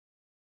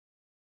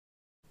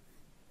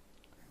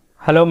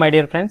Hello my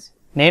dear friends,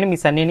 నేను మీ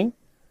సన్నీని.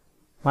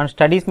 మన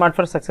study smart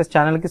for success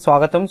ఛానల్కి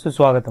స్వాగతం,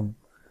 సుస్వాగతం.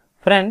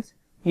 ఫ్రెండ్స్,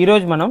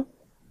 ఈరోజు మనం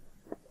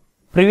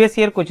ప్రీవియస్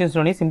ఇయర్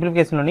క్వశ్చన్స్లోని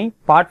సింప్లిఫికేషన్లోని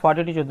పార్ట్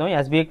 42 చూద్దాం.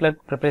 SBI క్లర్క్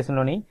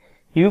ప్రిపరేషన్లోని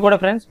ఇవి కూడా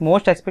friends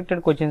most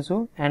expected questions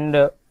and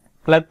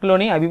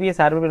క్లర్క్లోని IBPS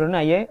RRBలోని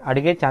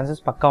అడిగే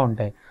ఛాన్సెస్ పక్కా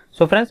ఉంటాయి.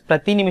 సో ఫ్రెండ్స్,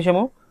 ప్రతి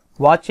నిమిషము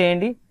వాచ్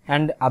చేయండి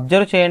అండ్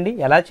అబ్జర్వ్ చేయండి,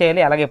 ఎలా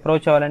చేయాలి, ఎలాగ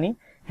అప్రోచ్ అవ్వాలని.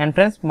 అండ్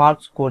ఫ్రెండ్స్,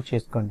 మార్క్స్ స్కోర్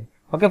చేసుకోండి.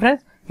 ఓకే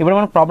ఫ్రెండ్స్, ఇప్పుడు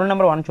మనం ప్రాబ్లం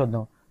నెంబర్ 1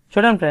 చూద్దాం.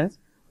 చూడండి ఫ్రెండ్స్,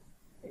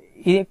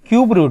 ఇది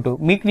క్యూబ్ రూట్.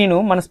 మీకు నేను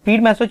మన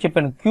స్పీడ్ మ్యాథ్స్లో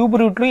చెప్పాను క్యూబ్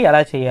రూట్లు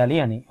ఎలా చేయాలి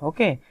అని.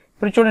 ఓకే,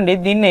 ఇప్పుడు చూడండి,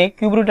 దీన్నే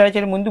క్యూబ్ రూట్ ఎలా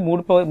చేయాలి, ముందు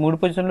మూడు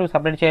పొజిషన్లు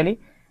సపరేట్ చేయాలి.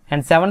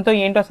 అండ్ 7తో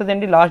ఏంటి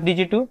వస్తుందండి, లాస్ట్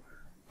డిజిట్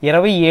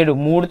 27,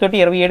 3 తోటి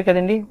 27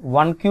 కదండి.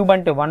 1 క్యూబ్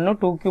అంటే 1,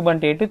 2 క్యూబ్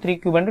అంటే 8, 3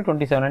 క్యూబ్ అంటే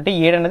 27, అంటే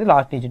 7 అనేది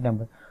లాస్ట్ డిజిట్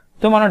నెంబర్.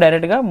 సో మనం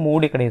డైరెక్ట్గా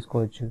 3 ఇక్కడ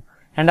వేసుకోవచ్చు.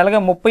 అండ్ అలాగే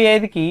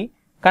 35కి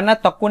కన్నా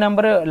తక్కువ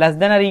number, less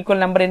than are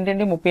equal number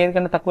ఏంటండి, 35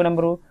 కన్నా తక్కువ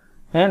నెంబరు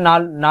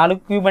 4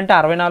 క్యూబ్ అంటే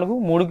 64,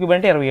 3 క్యూబ్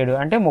అంటే 27,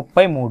 అంటే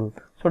 33.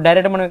 సో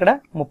డైరెక్ట్ మనం ఇక్కడ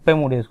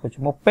 33 వేసుకోవచ్చు.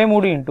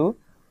 33 into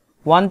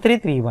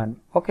 1331.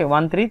 Okay,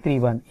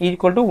 1331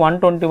 equal to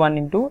 121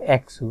 into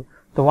X.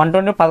 So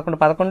 120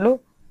 11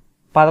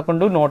 11 11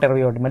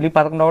 121, మళ్ళీ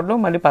 11 ఒకటి,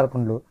 మళ్ళీ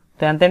 11.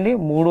 సో ఎంత అండి,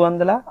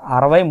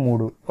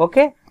 363.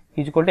 Okay,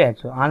 equal to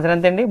X. Answer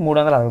ఎంత అండి,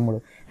 363.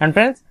 అండ్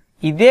ఫ్రెండ్స్,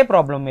 ఇదే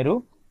ప్రాబ్లం మీరు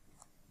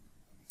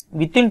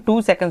విత్ ఇన్ 2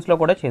 సెకండ్స్లో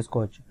కూడా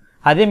చేసుకోవచ్చు.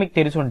 అదే మీకు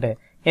తెలిసి ఉంటాయి.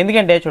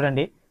 ఎందుకంటే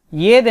చూడండి,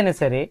 ఏదైనా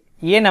సరే,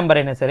 ఏ నెంబర్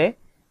అయినా సరే,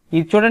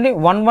 ఇది చూడండి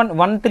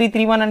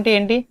 1331 అంటే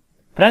ఏంటి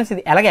ఫ్రెండ్స్,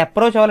 ఇది ఎలాగ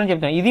అప్రోచ్ అవ్వాలని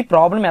చెప్తాను. ఇది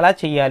ప్రాబ్లం ఎలా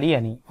చేయాలి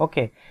అని.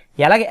 ఓకే,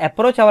 ఎలాగ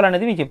అప్రోచ్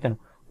అవ్వాలనేది మీకు చెప్తాను.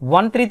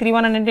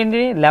 1331 అంటే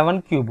ఏంటి, 11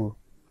 క్యూబ్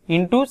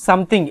ఇంటూ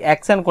సంథింగ్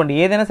ఎక్స్ అనుకోండి,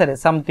 ఏదైనా సరే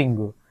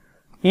something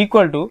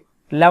equal to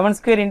 11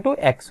 square into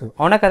X.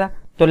 అవునా కదా.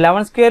 సో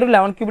 11 స్క్వేర్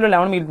 11 క్యూబ్లో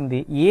 11 మిగులుతుంది.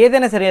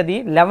 ఏదైనా సరే అది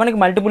 11కి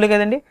మల్టిపుల్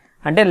కదండి,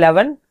 అంటే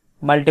 11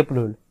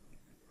 మల్టిపుల్.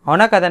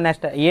 అవునా కదా.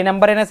 నెక్స్ట్ ఏ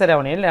నెంబర్ అయినా సరే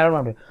అవును, 11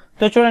 మల్టిపుల్.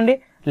 సో చూడండి,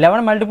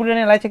 11 మల్టిపుల్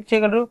అని ఎలా చెక్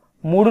చేయగలరు,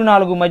 3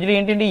 4 మధ్యలో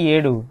ఏంటండి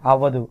 7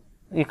 అవ్వదు.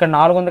 ఇక్కడ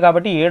 4 ఉంది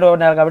కాబట్టి 7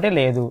 ఉండాలి కాబట్టి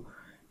లేదు.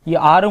 ఈ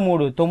 6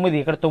 3 9,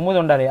 ఇక్కడ 9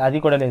 ఉండాలి, అది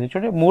కూడా లేదు.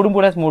 చూడండి, 3 +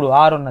 3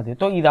 6 ఉన్నది,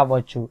 సో ఇది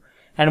అవ్వచ్చు.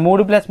 అండ్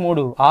 3 +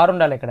 3 6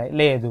 ఉండాలి, ఇక్కడ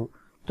లేదు.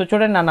 సో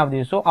చూడండి, none of the.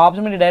 So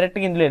option మీరు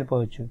డైరెక్ట్గా ఇందులో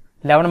వెళ్ళిపోవచ్చు,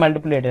 11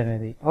 మల్టిపుల్ 8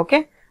 అనేది. ఓకే,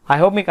 ఐ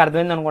హోప్ మీకు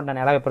అర్థమైంది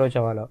అనుకుంటున్నాను ఎలా అప్రోచ్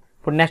అవ్వాలో.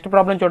 ఇప్పుడు నెక్స్ట్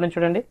ప్రాబ్లం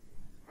చూడండి.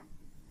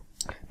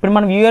 ఇప్పుడు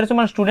మన వ్యూయర్స్,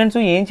 మన స్టూడెంట్స్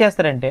ఏం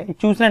చేస్తారంటే,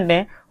 చూసినట్టే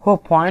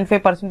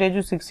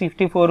 0.5%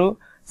 654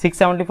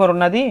 674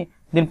 ఉన్నది,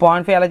 దీని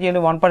 0.5 ఎలా చేయాలి,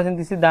 1%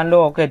 తీసి దానిలో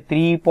ఒక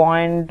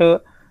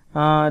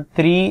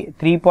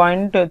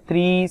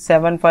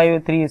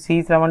 3.375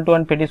 C72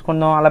 అని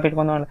పెట్టేసుకుందాం, అలా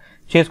పెట్టుకుందాం,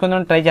 చేసుకుందాం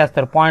ట్రై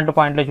చేస్తారు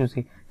పాయింట్లో చూసి.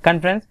 కానీ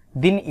ఫ్రెండ్స్,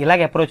 దీన్ని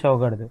ఇలాగే అప్రోచ్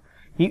అవ్వకూడదు.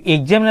 ఈ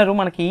ఎగ్జామినర్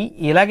మనకి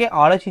ఇలాగే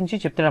ఆలోచించి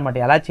చెప్తాడన్నమాట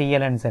ఎలా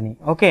చేయాలని అని.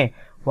 ఓకే,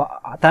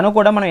 తను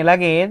కూడా మనం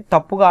ఇలాగే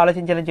తప్పుగా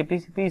ఆలోచించాలని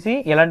చెప్పేసి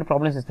ఇలాంటి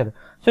ప్రాబ్లమ్స్ ఇస్తాడు.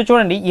 సో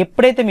చూడండి,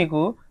 ఎప్పుడైతే మీకు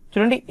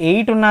చూడండి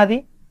 8 ఉన్నది,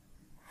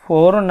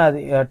 4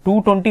 ఉన్నది,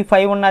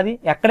 225 ఉన్నది,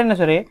 ఎక్కడైనా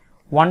సరే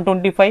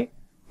 125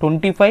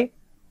 25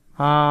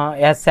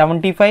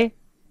 75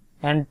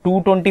 అండ్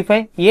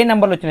 225 ఏ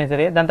నెంబర్లు వచ్చినాయి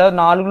సరే, దాని తర్వాత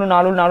 4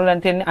 4 4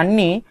 అంటే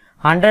అన్ని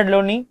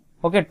 100లోని,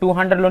 ఓకే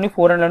 200లోని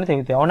 400లోని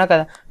తెగుతాయి. అవునా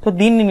కదా. సో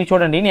దీన్ని మీరు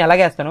చూడండి, నేను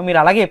ఎలాగే వేస్తాను, మీరు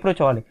అలాగే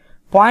అప్రోచ్ అవ్వాలి.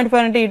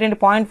 0.5 అంటే ఏంటంటే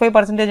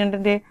 0.5%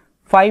 ఏంటంటే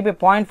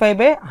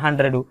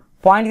 0.5/100.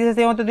 పాయింట్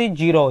తీసేస్తే ఏమవుతుంది,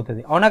 0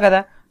 అవుతుంది. అవునా కదా.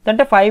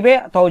 అంటే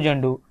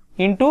 5/1000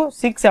 ఇంటూ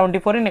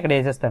 674 నేను ఇక్కడ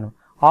వేసేస్తాను.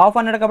 హాఫ్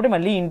 100 కాబట్టి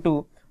మళ్ళీ ఇంటూ.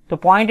 సో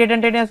 0.8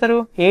 అంటే ఏం చేస్తారు,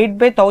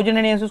 8/1000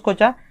 అని ఏం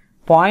చూసుకోవచ్చా,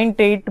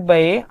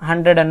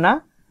 0.8/100 అన్న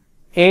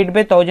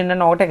 8/1000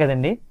 అన్న ఒకటే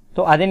కదండి.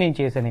 సో అదే నేను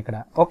చేశాను ఇక్కడ.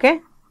 ఓకే,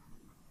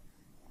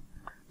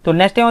 సో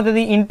నెక్స్ట్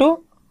ఏమవుతుంది, ఇంటూ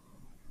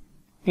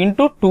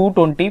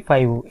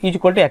 225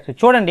 ఈక్వల్ టు ఎక్స్.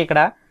 చూడండి, ఇక్కడ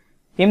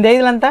 8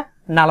 5 అంతా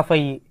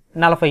 40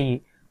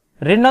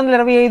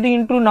 225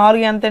 ఇంటూ 4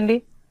 ఎంత అండి,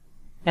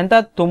 ఎంత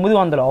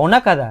 900. అవునా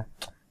కదా.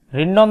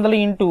 200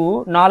 ఇంటూ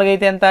 4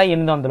 అయితే ఎంత,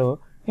 800.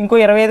 ఇంకో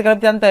 25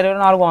 కలిపితే ఎంత,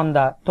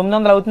 400.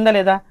 900 అవుతుందా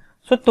లేదా.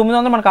 సో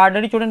 900 మనకు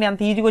ఆల్రెడీ చూడండి ఎంత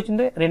ఈజీగా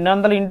వచ్చింది.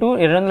 200 ఇంటూ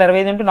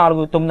 225 ఇంటూ 4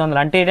 900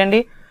 అంటే ఏంటండి,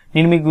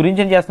 నేను మీ గురించి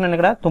ఏం చేస్తున్నాను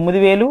ఇక్కడ,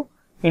 9000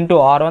 ఇంటూ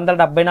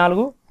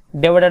 674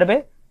 డివైడెడ్ బై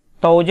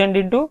 1000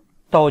 ఇంటూ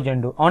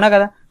 1000. అవునా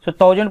కదా. సో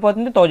 1000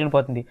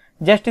 పోతుంది.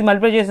 జస్ట్ ఇది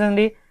మల్టిప్లై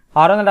చేసేయండి.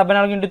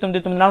 674 ఇంటూ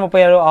 9 9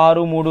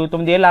 36 6 3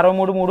 9 7 63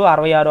 3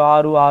 66 6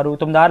 6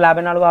 9 6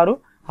 54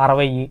 6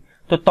 60.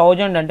 సో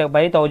 1000 అంటే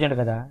బై 1000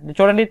 కదా.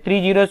 చూడండి 3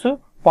 zeros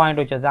పాయింట్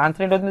వచ్చేది.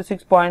 ఆన్సర్ ఏంటవుతుంది,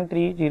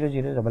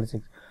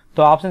 6.30066. సో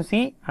ఆప్షన్ సి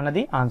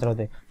అన్నది ఆన్సర్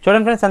అవుతాయి.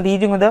 చూడండి ఫ్రెండ్స్, అంత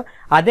ఈజీగా ఉందో.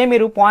 అదే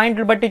మీరు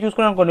పాయింట్లు బట్టి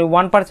చూసుకుని అనుకోండి,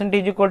 1%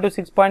 ఈక్వల్ టు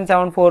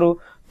 6.74.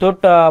 సో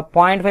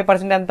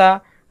 0.5% ఎంత,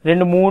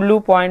 2 3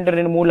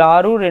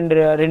 .236 2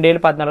 7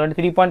 14 అంటే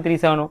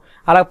 3.37.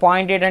 అలా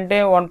 0.8 అంటే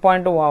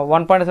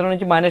 1.7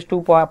 నుంచి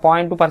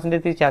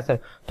 -2.2% తీసి చేస్తారు.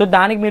 సో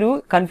దానికి మీరు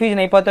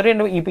కన్ఫ్యూజన్ అయిపోతారు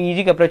అండ్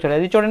ఈజీగా అప్రోచ్ అవ్వాలి.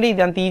 అది చూడండి,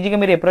 ఇది అంత ఈజీగా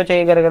మీరు అప్రోచ్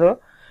చేయగలరు.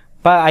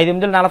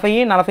 5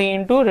 40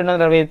 ఇంటూ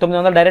 220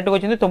 900 డైరెక్ట్గా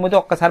వచ్చింది. 9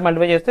 ఒక్కసారి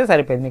మల్టిప్లై చేస్తే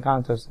సరిపోయింది, మీకు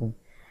ఆన్సర్ వస్తుంది.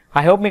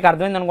 ఐ హోప్ మీకు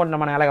అర్థమైంది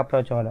అనుకుంటున్నాను మనం ఎలాగ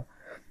అప్రోచ్ అవ్వాలో.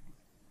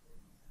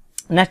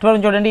 నెక్స్ట్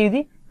ప్రాబ్లం చూడండి,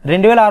 ఇది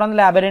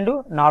 2652,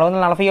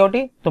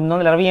 441,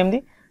 928,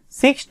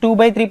 6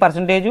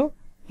 2/3%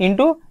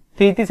 ఇంటూ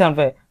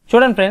 3375.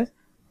 చూడండి ఫ్రెండ్స్,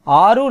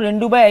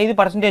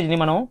 6/2/5%ని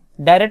మనం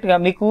డైరెక్ట్గా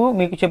మీకు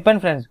చెప్పాను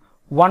ఫ్రెండ్స్.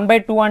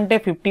 1/2 అంటే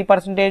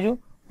 50%,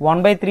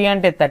 1/3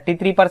 అంటే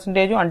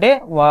 33%, అంటే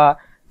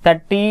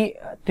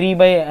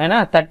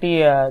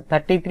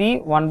 33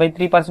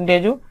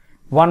 1/3%,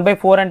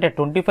 1/4 అంటే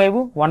 25,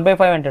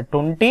 1/5 అంటే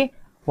 20,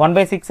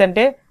 1/6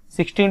 అంటే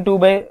 16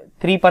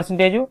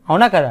 2/3%.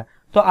 అవునా కదా?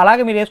 సో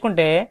అలాగే మీరు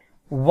వేసుకుంటే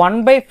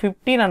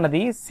 1/15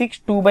 అన్నది 6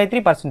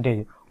 2/3%.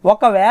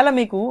 ఒకవేళ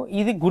మీకు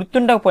ఇది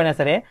గుర్తుండకపోయినా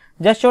సరే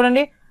జస్ట్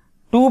చూడండి,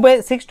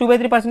 6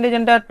 2/3%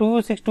 ఎంత,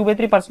 6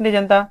 2/3%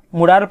 ఎంత,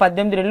 3 6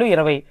 18 2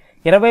 20,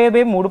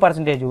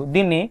 20/3%.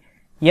 దీన్ని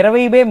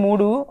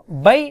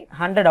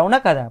 20/3/100. అవునా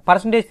కదా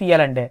పర్సంటేజ్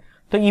తీయాలంటే.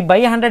 సో ఈ బై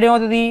 100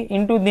 ఏమవుతుంది,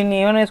 ఇంటూ దీన్ని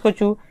ఏమైనా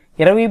వేసుకోవచ్చు,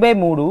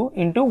 20/3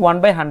 ఇంటూ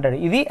 1/100.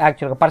 ఇది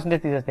యాక్చువల్గా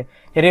పర్సంటేజ్ తీసేస్తే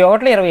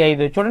 21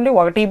 25. చూడండి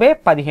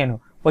 1/15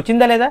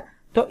 వచ్చిందా లేదా?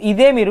 సో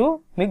ఇదే మీకు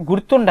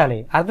గుర్తుండాలి,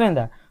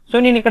 అర్థమైందా? సో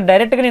నేను ఇక్కడ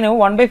డైరెక్ట్గా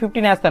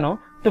 1/15 వేస్తాను.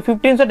 సో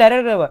 15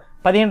 డైరెక్ట్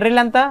 15 రెళ్ళు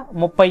ఎంత,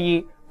 30,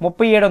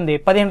 37 ఉంది,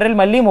 15 రెళ్ళు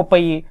మళ్ళీ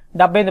 30,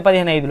 75,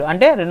 15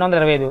 అంటే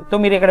 225. సో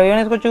మీరు ఇక్కడ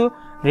ఏమైనా వేసుకోవచ్చు,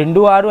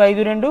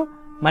 2652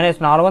 మైనస్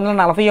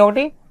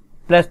 441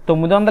 ప్లస్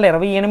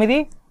 928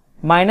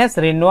 మైనస్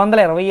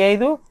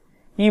 225.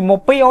 ఈ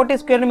 31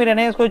 స్క్వేర్ని మీరు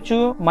ఎలా వేసుకోవచ్చు,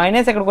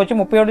 మైనస్ ఇక్కడికి వచ్చి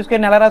 31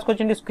 స్క్వేర్ని ఎలా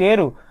రాసుకోవచ్చండి,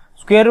 స్క్వేర్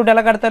రూట్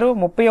ఎలా కడతారు,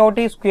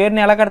 31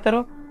 స్క్వేర్ని ఎలా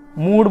కడతారు,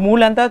 3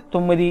 3 ఎంత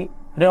 9,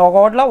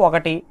 1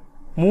 1,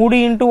 3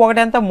 ఇంటూ 1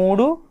 ఎంత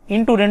 3,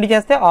 ఇంటూ 2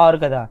 చేస్తే 6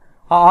 కదా.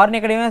 ఆ 6ని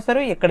ఇక్కడ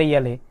ఏమేస్తారు, ఇక్కడ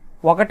ఇవ్వాలి,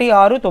 1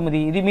 6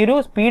 9. ఇది మీరు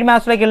స్పీడ్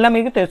మ్యాథ్స్లోకి వెళ్ళినా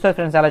మీకు తెలుస్తుంది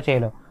ఫ్రెండ్స్ ఎలా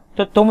చేయాలో.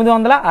 So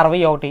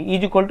 961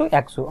 is equal to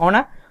X.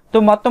 అవునా? సో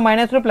మొత్తం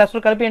మైనస్లు ప్లస్లు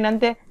కలిపేయండి,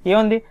 అంతే.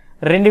 ఏముంది,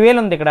 2000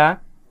 ఉంది ఇక్కడ.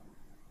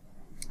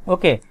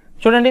 ఓకే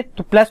చూడండి,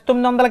 ప్లస్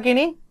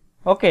 900కి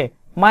ఓకే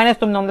మైనస్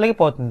 900కి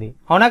పోతుంది.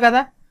 అవునా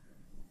కదా?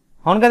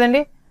 అవును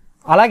కదండి.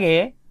 అలాగే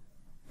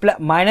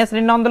మైనస్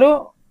 200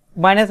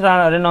 మైనస్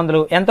 200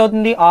 ఎంత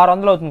అవుతుంది,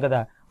 600 అవుతుంది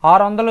కదా.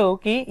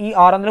 600కి ఈ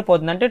 600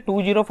 పోతుంది, అంటే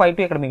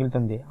 2052 ఇక్కడ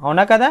మిగులుతుంది.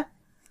 అవునా కదా?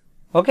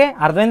 ఓకే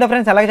అర్థమైందా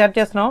ఫ్రెండ్స్ ఎలాగ కట్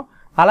చేస్తున్నాం?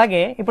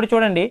 అలాగే ఇప్పుడు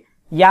చూడండి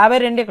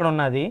 52 ఇక్కడ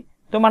ఉన్నది.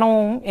 సో మనం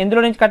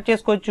ఎందులో నుంచి కట్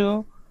చేసుకోవచ్చు,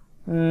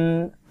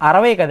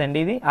 60 కదండి,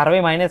 ఇది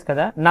 60 మైనస్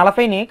కదా.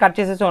 40ని కట్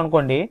చేసేసాం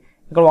అనుకోండి,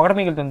 ఇక్కడ 1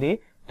 మిగులుతుంది.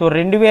 సో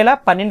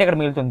 2012 ఇక్కడ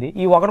మిగులుతుంది.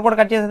 ఈ 1 కూడా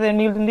కట్ చేసేది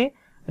మిగులుతుంది,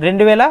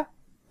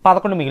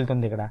 2011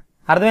 మిగులుతుంది ఇక్కడ.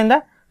 అర్థమైందా?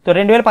 సో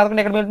 2011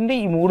 ఎక్కడ మిగులుతుంది,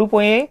 ఈ 3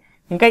 పోయాయి,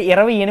 ఇంకా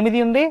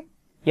 28 ఉంది,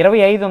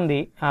 25 ఉంది,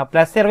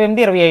 ప్లస్ 28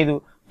 25.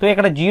 సో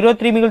ఇక్కడ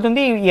 03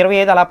 మిగులుతుంది,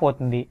 25 అలా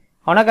పోతుంది.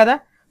 అవునా కదా?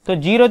 సో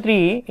 03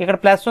 ఇక్కడ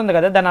ప్లస్ ఉంది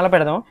కదా, దాన్ని అలా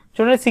పెడదాం.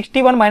 చూడండి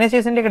 61 మైనస్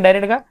చేసింది ఇక్కడ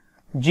డైరెక్ట్గా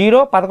 0,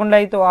 11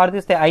 5 6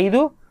 తీస్తే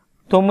 5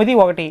 9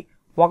 1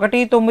 1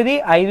 9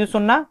 5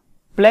 0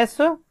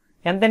 ప్లస్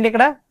ఎంతండి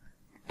ఇక్కడ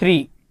 3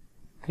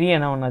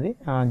 అయినా ఉన్నది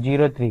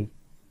 03.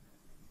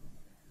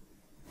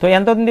 సో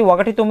ఎంత అవుతుంది,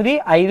 1 9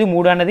 5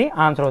 3 అన్నది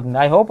ఆన్సర్ అవుతుంది.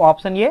 ఐ హోప్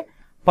ఆప్షన్ ఏ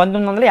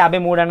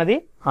 1953 అన్నది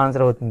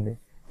ఆన్సర్ అవుతుంది.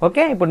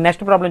 ఓకే ఇప్పుడు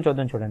నెక్స్ట్ ప్రాబ్లం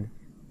చూద్దాం. చూడండి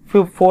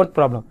 4th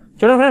ప్రాబ్లం.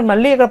 చూడండి ఫ్రెండ్స్,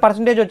 మళ్ళీ ఇక్కడ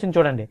పర్సంటేజ్ వచ్చింది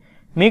చూడండి.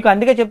 మీకు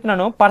అందుకే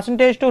చెప్తున్నాను,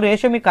 పర్సంటేజ్ టు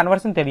రేషియో మీకు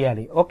కన్వర్షన్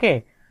తెలియాలి. ఓకే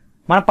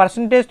మన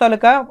పర్సంటేజ్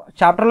తాలూకా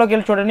చాప్టర్లోకి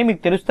వెళ్ళి చూడండి,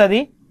 మీకు తెలుస్తుంది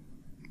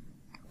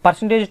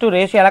పర్సంటేజ్ టు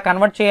రేషియో ఎలా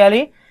కన్వర్ట్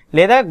చేయాలి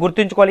లేదా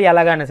గుర్తుంచుకోవాలి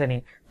ఎలాగనేసని.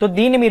 సో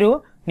దీన్ని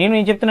నేను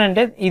ఏం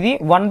చెప్తున్నానంటే, ఇది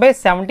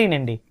 1/17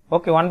 అండి.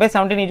 Okay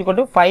 1/17 is equal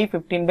to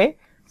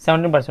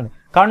 5/15/17%.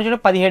 కాబట్టి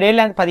చూడండి 17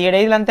 ఏళ్ళు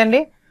ఎంత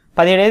అండి,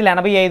 17 ఏళ్ళు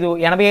 85,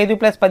 85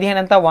 ప్లస్ 15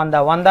 ఎంత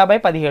 100,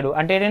 100/17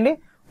 అంటే ఏంటండి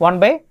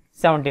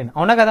 1/17.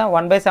 అవునా కదా,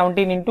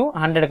 1/17 ఇంటూ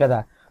 100 కదా.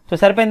 సో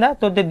సరిపోయిందా?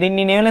 సో దీన్ని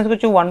నేను ఏమైనా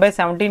వేసుకోవచ్చు,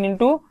 1/17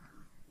 into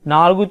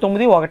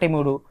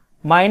 4913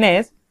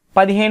 minus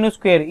 15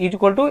 square is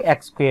equal to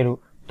X square.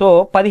 So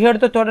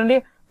 17తో చూడండి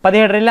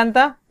 17 రెళ్ళు ఎంత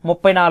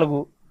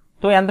 34.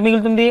 సో ఎంత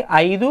మిగులుతుంది,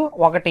 5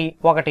 1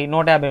 1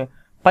 150.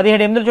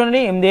 17 8 చూడండి,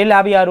 8 ఏళ్ళు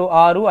 56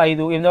 6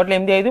 5 8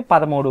 8 8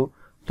 13.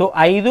 సో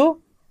 5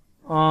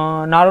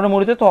 4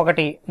 3తో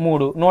 1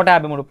 3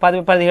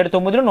 153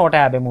 17 9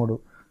 153.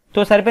 సో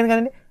సరిపోయింది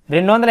కదండి.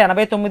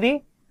 289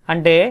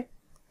 అంటే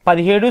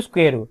 17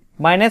 square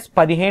minus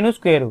 15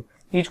 square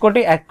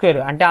ఈజ్కోటి X square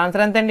అంటే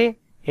ఆన్సర్ ఎంత అండి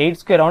 8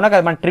 స్క్వేర్. అవునా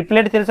కదా? మన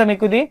ట్రిప్లెట్ తెలుసా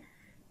మీకు? ఇది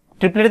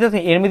ట్రిప్లెట్ తెలుసు,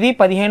 8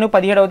 15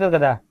 17 అవుతుంది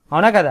కదా.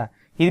 అవునా కదా?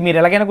 ఇది మీరు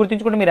ఎలాగైనా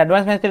గుర్తుంచుకుంటే మీరు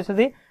అడ్వాన్స్ మ్యాథ్స్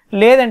తెలుస్తుంది.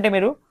 లేదంటే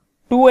మీరు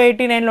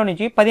 289లో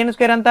నుంచి 15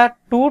 స్క్వేర్ అంతా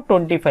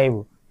 225.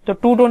 సో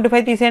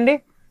 225 తీసేయండి,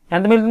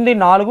 ఎంత మిగులుతుంది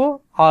 4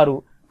 6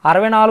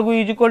 64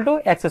 is equal to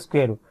X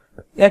square.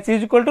 X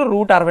is equal to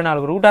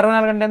 √64.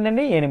 √64 అంటే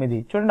ఎంతండి 8.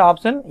 చూడండి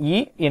ఆప్షన్ ఈ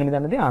 8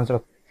 అనేది ఆన్సర్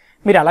వస్తుంది.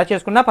 మీరు అలా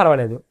చేసుకున్నా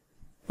పర్వాలేదు.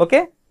 ఓకే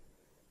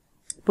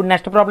ఇప్పుడు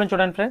నెక్స్ట్ ప్రాబ్లం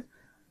చూడండి ఫ్రెండ్స్.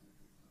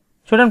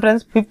 చూడండి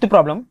ఫ్రెండ్స్ 5th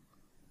ప్రాబ్లం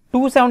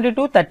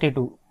 272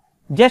 32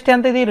 జస్ట్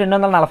ఎంత ఇది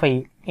 240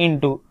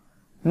 ఇంటూ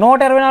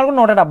 124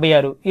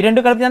 176 ఈ రెండు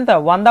కలిపి ఎంత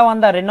 100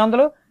 100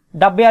 200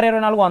 76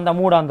 24 100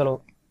 300.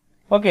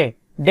 ఓకే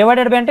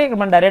డివైడెడ్ బై అంటే ఇక్కడ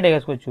మనం డైరెక్ట్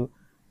వేసుకోవచ్చు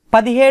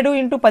 17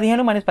 ఇంటూ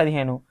 15 మైనస్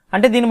 15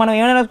 అంటే దీన్ని మనం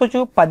ఏమైనా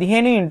రాసుకోవచ్చు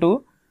 15 ఇంటూ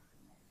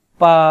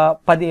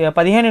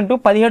 15 ఇంటూ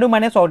 17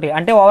 మైనస్ 1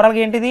 అంటే ఓవరాల్గా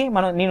ఏంటిది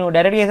నేను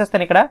డైరెక్ట్గా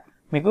వేసేస్తాను ఇక్కడ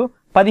మీకు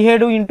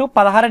 17 ఇంటూ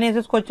 16 అని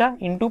వేసేసుకోవచ్చా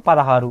ఇంటూ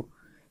 16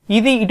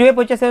 ఇది ఇటువైపు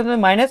వచ్చేసి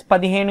minus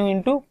 15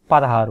 into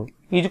 16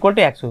 equal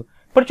to X.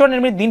 ఇప్పుడు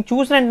చూడండి మీరు దీన్ని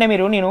చూసిన వెంటనే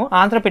నేను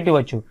ఆన్సర్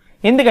పెట్టివచ్చు.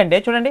 ఎందుకంటే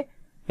చూడండి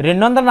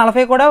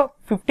 240 కూడా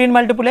 15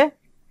 మల్టిపులే,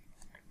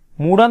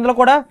 300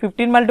 కూడా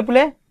 15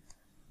 మల్టిపులే,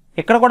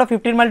 ఇక్కడ కూడా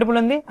 15 మల్టిపుల్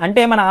ఉంది.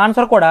 అంటే మన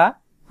ఆన్సర్ కూడా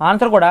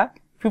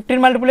 15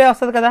 మల్టిపులే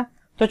వస్తుంది కదా.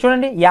 సో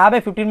చూడండి 50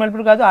 15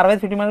 మల్టిపుల్ కాదు, 60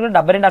 15 multiple,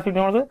 72 15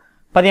 multiple,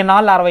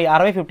 14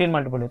 60 15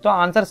 multiple. So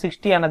answer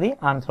 60 అన్నది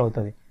ఆన్సర్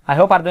అవుతుంది. ఐ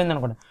హోప్ అర్థమైంది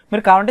అనుకోండి.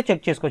 మీరు కావాలంటే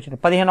చెక్ చేసుకోవచ్చు.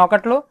 15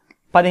 ఒకట్లు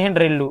 15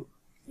 రెళ్ళు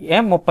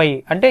 30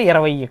 అంటే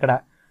 20 ఇక్కడ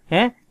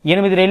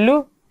 8 రెళ్ళు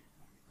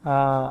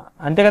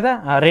అంతే కదా,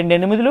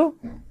 2 8లు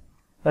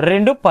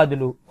 2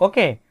 10లు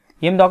ఓకే,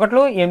 8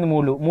 ఒకట్లు 8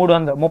 3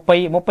 300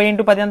 30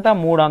 ఇంటూ 10 ఎంత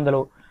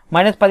 300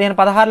 మైనస్ 15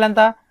 16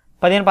 ఎంత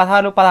 15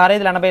 16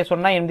 16 5 80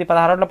 0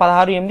 8 16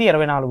 16 8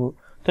 24.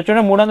 సో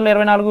చూడండి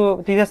 324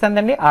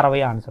 తీసేస్తుందండి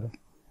 60 ఆన్సర్.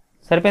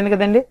 సరిపోయింది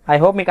కదండి. ఐ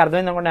హోప్ మీకు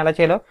అర్థమైంది అనుకోండి ఎలా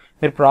చేయాలో.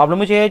 మీరు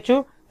ప్రాబ్లమ్ చేయొచ్చు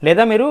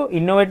లేదా మీరు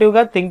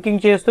ఇన్నోవేటివ్గా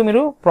థింకింగ్ చేస్తూ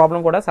మీరు ప్రాబ్లం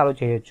కూడా సాల్వ్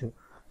చేయొచ్చు.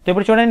 సో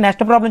ఇప్పుడు చూడండి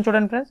నెక్స్ట్ ప్రాబ్లం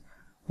చూడండి ఫ్రెండ్స్.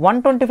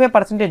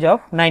 125%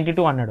 ఆఫ్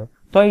 92 అన్నాడు.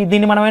 సో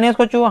దీన్ని మనం ఏం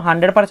వేసుకోవచ్చు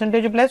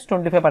 100% ప్లస్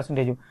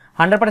 25%.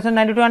 100%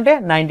 92 అంటే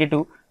 92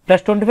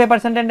 ప్లస్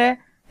 25% అంటే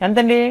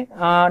ఎంతండి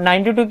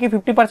 92కి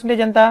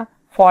 50% ఎంత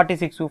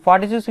 46.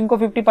 46 ఇంకో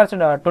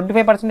 50%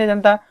 25%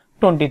 ఎంత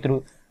 23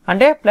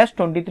 అంటే ప్లస్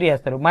 23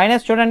 వేస్తారు.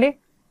 మైనస్ చూడండి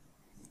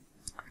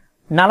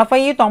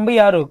 40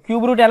 96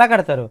 క్యూబ్ రూట్ ఎలా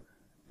కడతారు,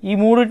 ఈ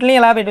మూడింటిని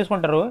ఇలా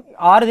పెట్టేసుకుంటారు.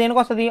 6 దేనికి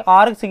వస్తుంది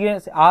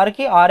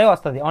 6కి 6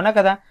 వస్తుంది అవునా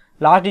కదా,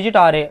 లాస్ట్ డిజిట్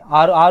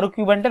 6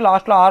 క్యూబ్ అంటే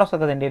లాస్ట్లో 6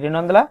 వస్తుంది కదండి,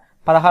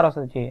 216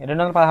 వస్తుంది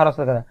 216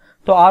 వస్తుంది కదా.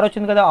 సో 6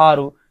 వచ్చింది కదా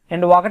 6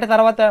 అండ్ 1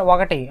 తర్వాత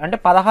 1 అంటే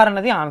 16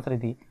 అన్నది ఆన్సర్.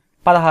 ఇది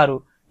 16.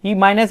 ఈ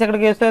మైనస్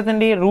ఎక్కడికి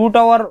వస్తుందండి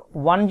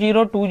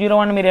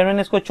 √1020 మీరు ఏమైనా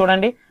వేసుకోవచ్చు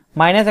చూడండి.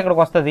 మైనస్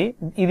ఎక్కడికి వస్తుంది,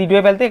 ఇది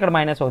ఇటువైపు వెళ్తే ఇక్కడ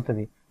మైనస్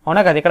అవుతుంది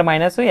అవునా కదా, ఇక్కడ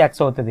మైనస్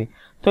ఎక్స్ అవుతుంది.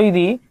 సో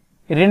ఇది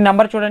 2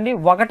 నెంబర్ చూడండి,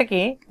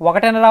 1కి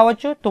 1 అయినా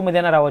రావచ్చు 9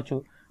 అయినా రావచ్చు.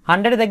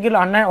 100 దగ్గర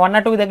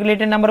 102 దగ్గర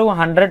లేటే నెంబరు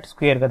 100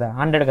 స్క్వేర్ కదా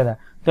 100 కదా.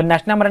 సో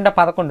నెక్స్ట్ నెంబర్ అంటే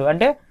 11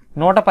 అంటే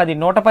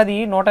 110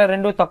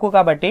 102 తక్కువ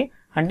కాబట్టి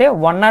అంటే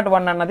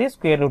 101 అన్నది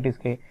స్క్వేర్ రూట్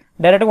ఇసుకే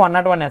డైరెక్ట్గా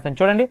 101 వేస్తాను.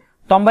 చూడండి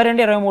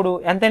 92 23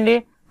 ఎంతండి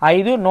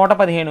 5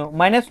 115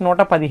 minus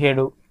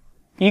 117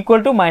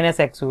 equal to minus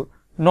X.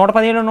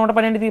 117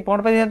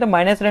 112 అంటే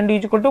minus 2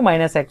 equal to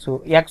minus X.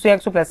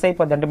 X plus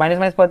అయిపోద్ది అంటే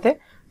మైనస్ పోతే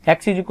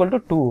ఎక్స్ ఈక్వల్ టు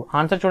 2.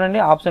 ఆన్సర్ చూడండి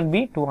option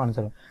B 2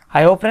 answer.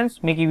 I hope friends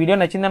మీకు ఈ వీడియో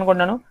నచ్చింది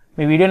అనుకుంటున్నాను.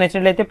 మీ వీడియో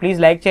నచ్చినట్లయితే ప్లీజ్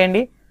లైక్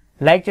చేయండి.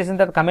 లైక్ చేసిన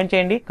తర్వాత కమెంట్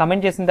చేయండి.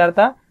 కమెంట్ చేసిన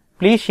తర్వాత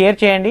ప్లీజ్ షేర్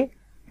చేయండి.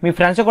 మీ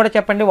ఫ్రెండ్స్ కూడా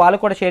చెప్పండి వాళ్ళు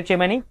కూడా షేర్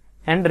చేయమని.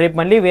 అండ్ రేపు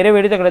మళ్ళీ వేరే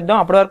వీడియోతో కలుద్దాం.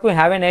 అప్పటి వరకు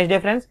have a nice day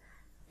friends.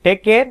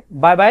 Take care.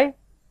 Bye bye.